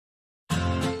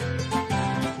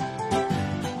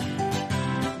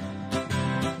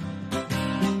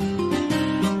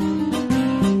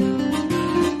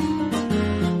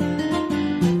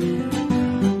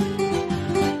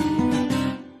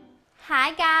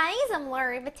guys, I'm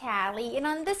Vitale, and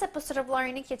on this episode of Laurie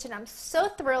in the Kitchen, I'm so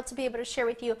thrilled to be able to share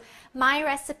with you my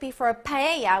recipe for a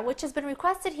paella, which has been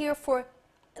requested here for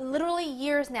literally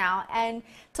years now, and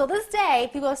till this day,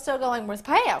 people are still going, where's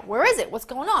paella? Where is it? What's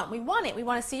going on? We want it. We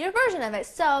want to see your version of it.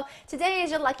 So today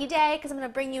is your lucky day because I'm going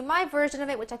to bring you my version of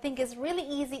it, which I think is really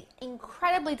easy,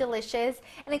 incredibly delicious,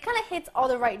 and it kind of hits all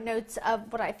the right notes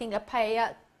of what I think a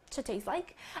paella should taste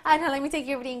like. Now let me take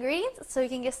you over the ingredients so we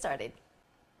can get started.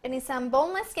 I need some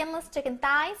boneless, skinless chicken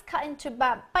thighs cut into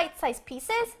about bite-sized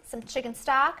pieces, some chicken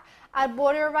stock, add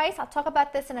border rice, I'll talk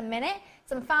about this in a minute,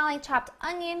 some finely chopped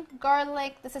onion,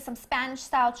 garlic, this is some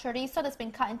Spanish-style chorizo that's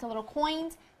been cut into little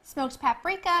coins, smoked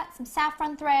paprika, some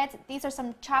saffron threads, these are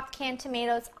some chopped canned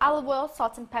tomatoes, olive oil,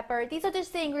 salt and pepper. These are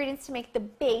just the ingredients to make the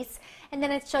base, and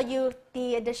then I'll show you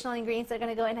the additional ingredients that are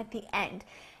going to go in at the end.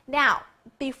 Now,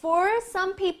 before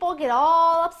some people get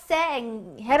all upset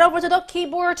and head over to the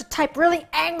keyboard to type really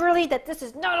angrily that this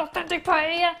is not authentic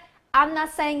paella, I'm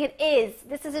not saying it is.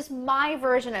 This is just my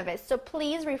version of it. So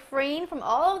please refrain from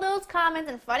all of those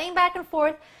comments and fighting back and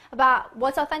forth about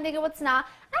what's authentic and what's not.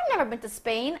 I've never been to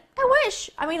Spain. I wish.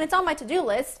 I mean, it's on my to-do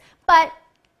list, but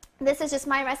this is just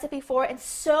my recipe for it, and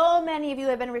so many of you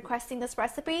have been requesting this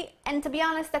recipe, and to be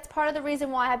honest, that's part of the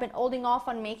reason why I've been holding off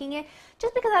on making it,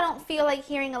 just because I don't feel like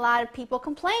hearing a lot of people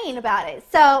complain about it.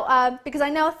 So, because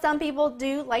I know some people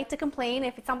do like to complain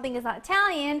if something is not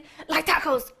Italian, like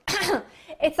tacos,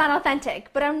 it's not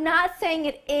authentic, but I'm not saying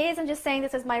it is, I'm just saying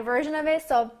this is my version of it,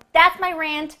 so that's my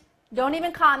rant. Don't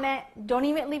even comment, don't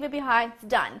even leave it behind, it's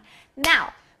done.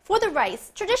 Now, for the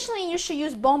rice, traditionally you should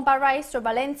use bomba rice or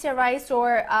Valencia rice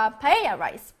or paella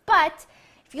rice. But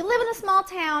if you live in a small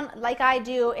town like I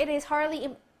do, it is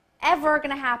hardly ever going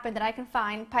to happen that I can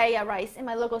find paella rice in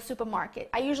my local supermarket.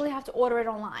 I usually have to order it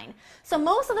online. So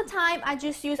most of the time I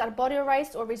just use arborio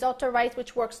rice or risotto rice,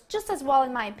 which works just as well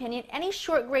in my opinion. Any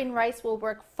short grain rice will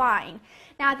work fine.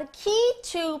 Now the key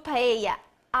to paella,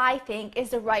 I think, is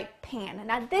the right pan.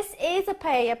 Now this is a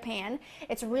paella pan.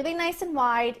 It's really nice and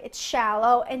wide, it's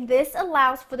shallow, and this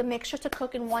allows for the mixture to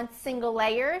cook in one single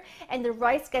layer, and the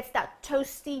rice gets that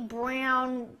toasty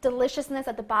brown deliciousness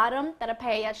at the bottom that a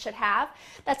paella should have.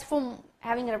 That's from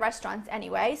having it at restaurants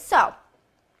anyway. So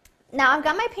now I've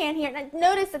got my pan here, and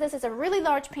notice that this is a really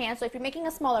large pan, so if you're making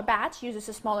a smaller batch, use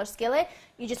a smaller skillet.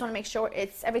 You just want to make sure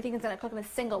everything is going to cook in a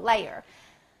single layer.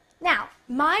 Now,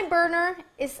 my burner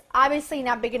is obviously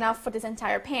not big enough for this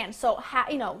entire pan, so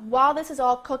while this is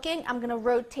all cooking, I'm going to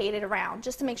rotate it around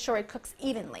just to make sure it cooks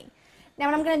evenly. Now,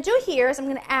 what I'm going to do here is I'm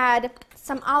going to add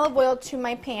some olive oil to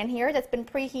my pan here that's been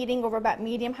preheating over about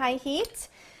medium-high heat.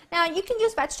 Now, you can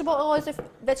use vegetable oil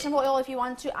if you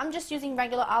want to. I'm just using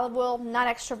regular olive oil, not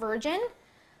extra virgin.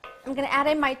 I'm going to add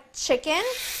in my chicken.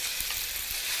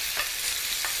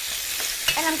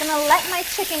 And I'm going to let my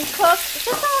chicken cook just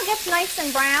so it gets nice and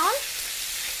brown.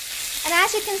 And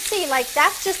as you can see,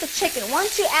 that's just the chicken.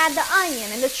 Once you add the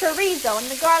onion and the chorizo and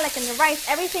the garlic and the rice,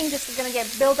 everything just is going to get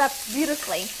built up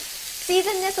beautifully.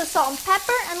 Season this with salt and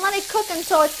pepper and let it cook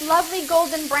until it's lovely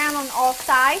golden brown on all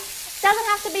sides. It doesn't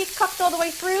have to be cooked all the way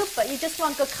through, but you just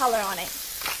want good color on it.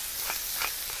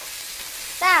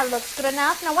 That looks good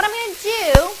enough. Now what I'm going to do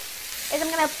is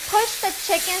I'm going to push the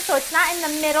chicken so it's not in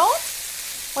the middle,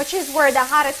 which is where the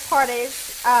hottest part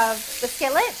is of the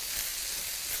skillet.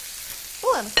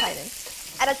 Ooh, I'm excited.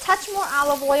 Add a touch more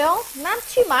olive oil, not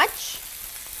too much,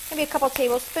 maybe a couple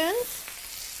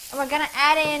tablespoons. And we're going to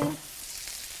add in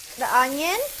the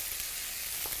onion.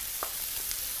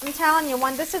 I'm telling you,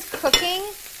 when this is cooking,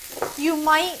 you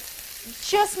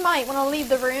just might want to leave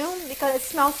the room because it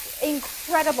smells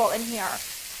incredible in here.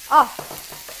 Oh,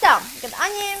 so get the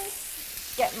onions.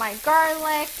 Get my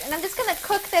garlic, and I'm just going to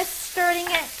cook this, stirring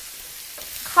it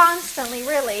constantly,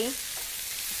 really,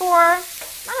 for,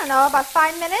 I don't know, about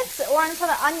 5 minutes, or until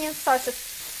the onion starts to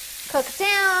cook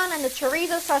down and the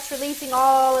chorizo starts releasing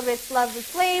all of its lovely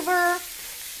flavor.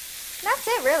 And that's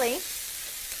it, really.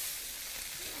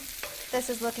 This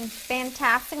is looking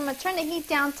fantastic. I'm going to turn the heat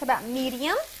down to about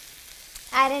medium,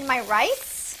 add in my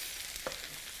rice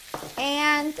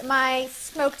and my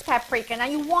smoked paprika. Now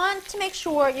you want to make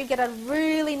sure you get a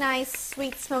really nice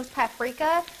sweet smoked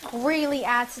paprika. Really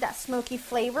adds to that smoky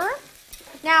flavor.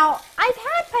 Now I've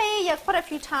had paella quite a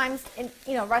few times in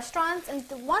restaurants, and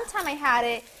the one time I had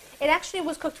it, it actually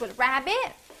was cooked with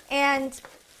rabbit and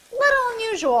a little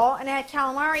unusual, and it had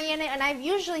calamari in it, and I've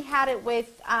usually had it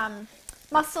with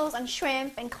mussels and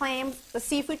shrimp and clams, the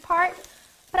seafood part.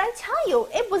 But I tell you,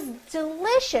 it was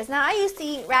delicious. Now, I used to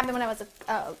eat rabbit when I was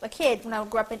a kid, when I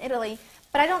grew up in Italy,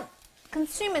 but I don't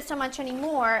consume it so much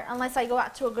anymore unless I go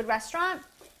out to a good restaurant.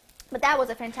 But that was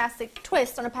a fantastic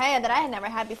twist on a paella that I had never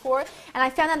had before. And I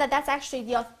found out that that's actually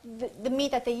the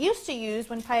meat that they used to use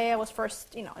when paella was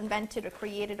first, you know, invented or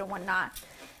created or whatnot.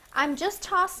 I'm just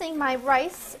tossing my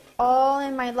rice all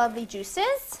in my lovely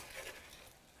juices.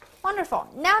 Wonderful.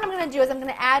 Now what I'm going to do is I'm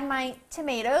going to add my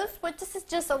tomatoes, which this is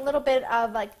just a little bit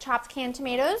of like chopped canned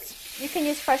tomatoes. You can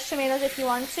use fresh tomatoes if you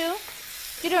want to.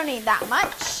 You don't need that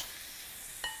much.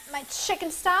 My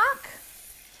chicken stock.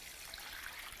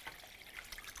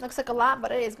 Looks like a lot,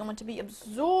 but it is going to be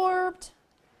absorbed.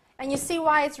 And you see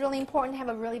why it's really important to have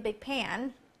a really big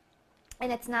pan.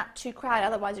 And it's not too crowded,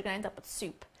 otherwise you're going to end up with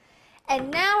soup. And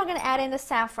now we're going to add in the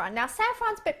saffron. Now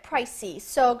saffron's a bit pricey,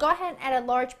 so go ahead and add a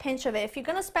large pinch of it. If you're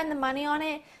going to spend the money on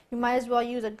it, you might as well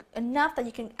use enough that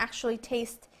you can actually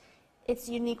taste its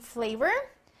unique flavor.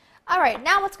 Alright,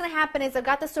 now what's going to happen is I've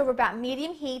got this over about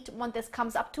medium heat. When this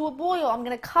comes up to a boil, I'm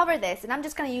going to cover this. And I'm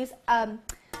just going to use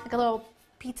like a little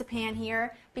pizza pan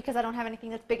here because I don't have anything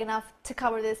that's big enough to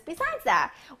cover this besides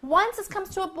that. Once this comes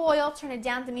to a boil, turn it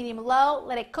down to medium-low.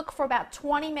 Let it cook for about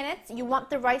 20 minutes. You want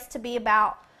the rice to be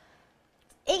about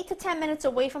 8 to 10 minutes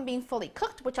away from being fully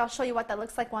cooked, which I'll show you what that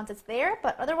looks like once it's there.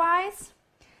 But otherwise,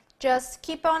 just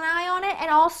keep an eye on it. And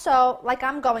also, like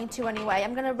I'm going to anyway,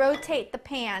 I'm going to rotate the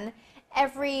pan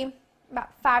every about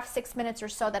 5-6 minutes or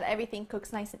so that everything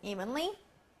cooks nice and evenly.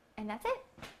 And that's it.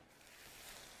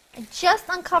 I just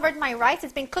uncovered my rice.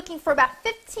 It's been cooking for about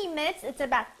 15 minutes. It's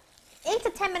about 8 to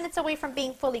 10 minutes away from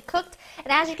being fully cooked. And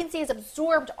as you can see, it's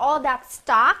absorbed all that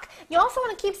stock. You also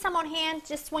want to keep some on hand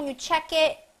just when you check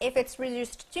it. If it's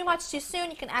reduced too much too soon,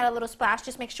 you can add a little splash.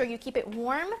 Just make sure you keep it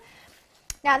warm.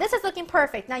 Now this is looking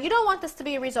perfect. Now you don't want this to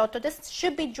be a risotto. This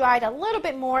should be dried a little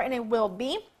bit more, and it will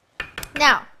be.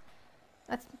 Now,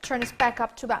 let's turn this back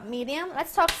up to about medium.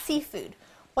 Let's talk seafood.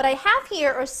 What I have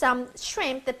here are some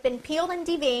shrimp that have been peeled and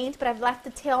deveined, but I've left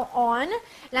the tail on.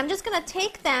 And I'm just going to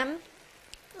take them.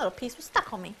 A little piece was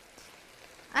stuck on me.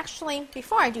 Actually,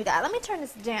 before I do that, let me turn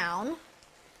this down.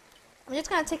 I'm just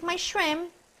going to take my shrimp,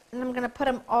 and I'm going to put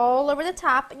them all over the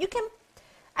top. You can,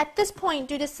 at this point,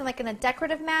 do this in a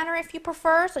decorative manner if you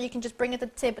prefer, so you can just bring it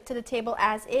to the table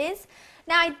as is.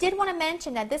 Now, I did want to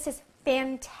mention that this is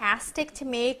fantastic to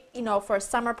make, for a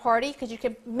summer party, because you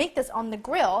can make this on the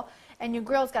grill, and your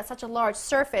grill's got such a large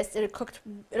surface, it'll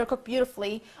cook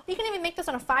beautifully. You can even make this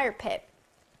on a fire pit.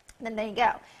 Then there you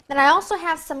go. Then I also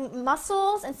have some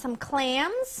mussels and some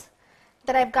clams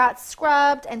that I've got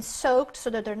scrubbed and soaked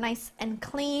so that they're nice and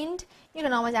cleaned. You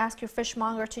can always ask your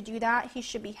fishmonger to do that. He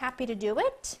should be happy to do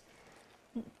it.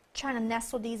 I'm trying to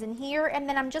nestle these in here, and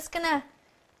then I'm just going to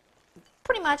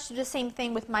pretty much do the same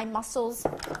thing with my mussels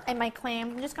and my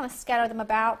clams. I'm just going to scatter them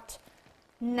about,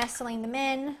 nestling them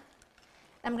in.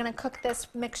 I'm going to cook this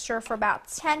mixture for about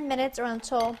 10 minutes or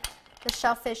until the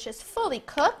shellfish is fully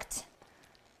cooked.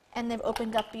 And they've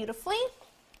opened up beautifully.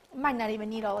 I might not even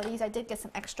need all of these. I did get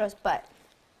some extras, but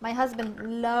my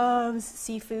husband loves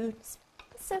seafood,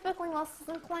 specifically mussels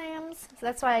and clams. So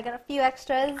that's why I got a few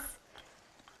extras.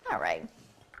 All right.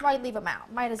 Why leave them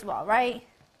out? Might as well, right?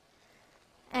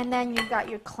 And then you've got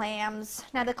your clams.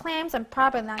 Now the clams, I'm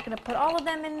probably not going to put all of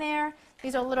them in there.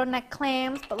 These are little neck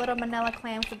clams, but little manila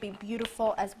clams would be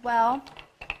beautiful as well.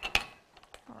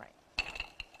 All right.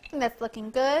 That's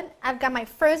looking good. I've got my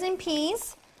frozen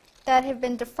peas that have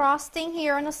been defrosting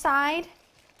here on the side.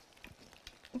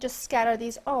 Just scatter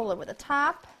these all over the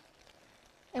top.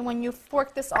 And when you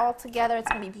fork this all together, it's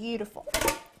going to be beautiful.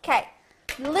 Okay,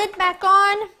 lid back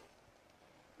on.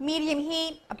 Medium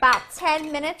heat, about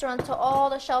 10 minutes or until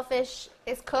all the shellfish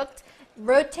is cooked.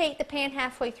 Rotate the pan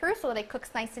halfway through so that it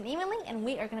cooks nice and evenly, and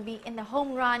we are going to be in the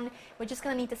home run. We're just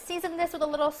going to need to season this with a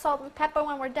little salt and pepper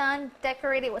when we're done.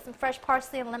 Decorate it with some fresh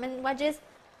parsley and lemon wedges.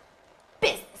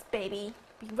 Business, baby.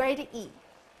 Be ready to eat.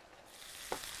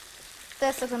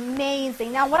 This is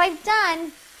amazing. Now what I've done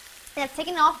is I've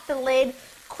taken off the lid,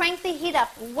 cranked the heat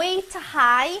up way too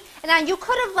high, and now you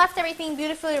could have left everything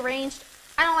beautifully arranged.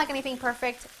 I don't like anything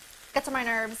perfect. Gets on my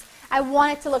nerves. I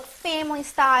want it to look family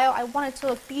style. I want it to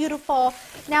look beautiful.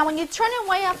 Now when you turn it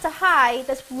way up to high,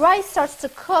 this rice starts to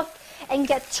cook and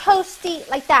get toasty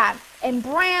like that and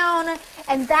brown,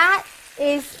 and that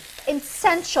is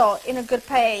essential in a good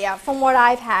paella from what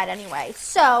I've had anyway.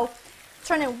 So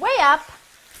turn it way up.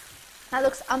 That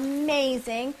looks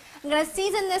amazing. I'm going to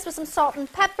season this with some salt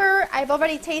and pepper. I've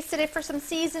already tasted it for some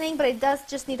seasoning, but it does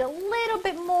just need a little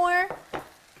bit more.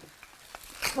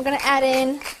 We're going to add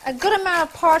in a good amount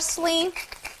of parsley,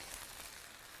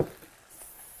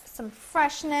 some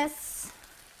freshness.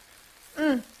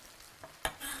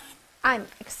 I'm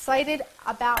excited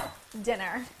about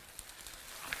dinner.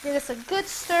 Give this a good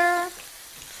stir.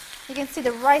 You can see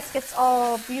the rice gets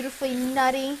all beautifully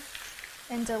nutty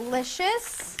and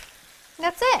delicious.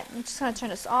 That's it. I'm just going to turn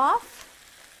this off.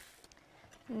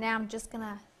 Now I'm just going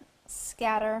to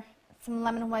scatter some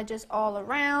lemon wedges all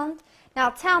around. Now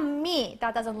tell me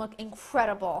that doesn't look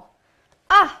incredible.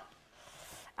 Ah!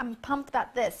 I'm pumped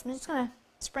about this. I'm just going to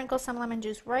sprinkle some lemon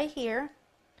juice right here.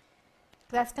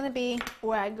 That's going to be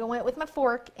where I go in with my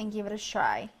fork and give it a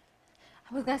try.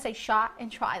 I was going to say shot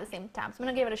and try at the same time, so I'm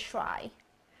going to give it a try.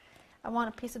 I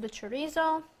want a piece of the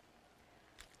chorizo,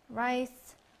 rice,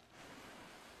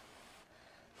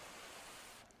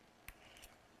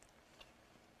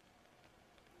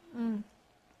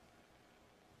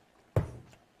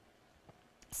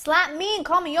 Slap me and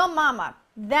call me your mama.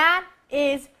 That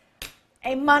is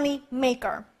a money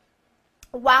maker.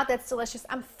 Wow, that's delicious.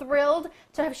 I'm thrilled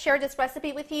to have shared this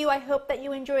recipe with you. I hope that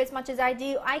you enjoy as much as I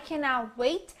do. I cannot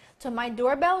wait till my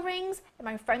doorbell rings and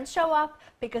my friends show up,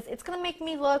 because it's going to make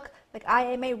me look like I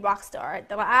am a rock star.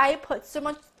 That I put so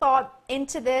much thought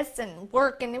into this and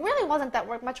work, and it really wasn't that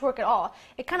much work at all.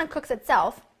 It kind of cooks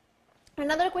itself.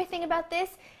 Another great thing about this,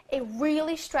 it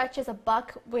really stretches a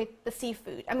buck with the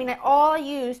seafood. I mean, all I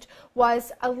used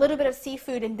was a little bit of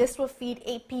seafood, and this will feed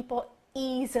 8 people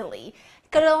easily.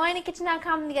 Go to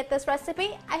LionandKitchen.com to get this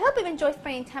recipe. I hope you've enjoyed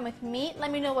spending time with me.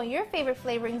 Let me know what your favorite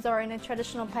flavorings are in a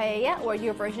traditional paella, or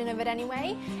your version of it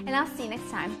anyway. And I'll see you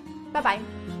next time. Bye-bye.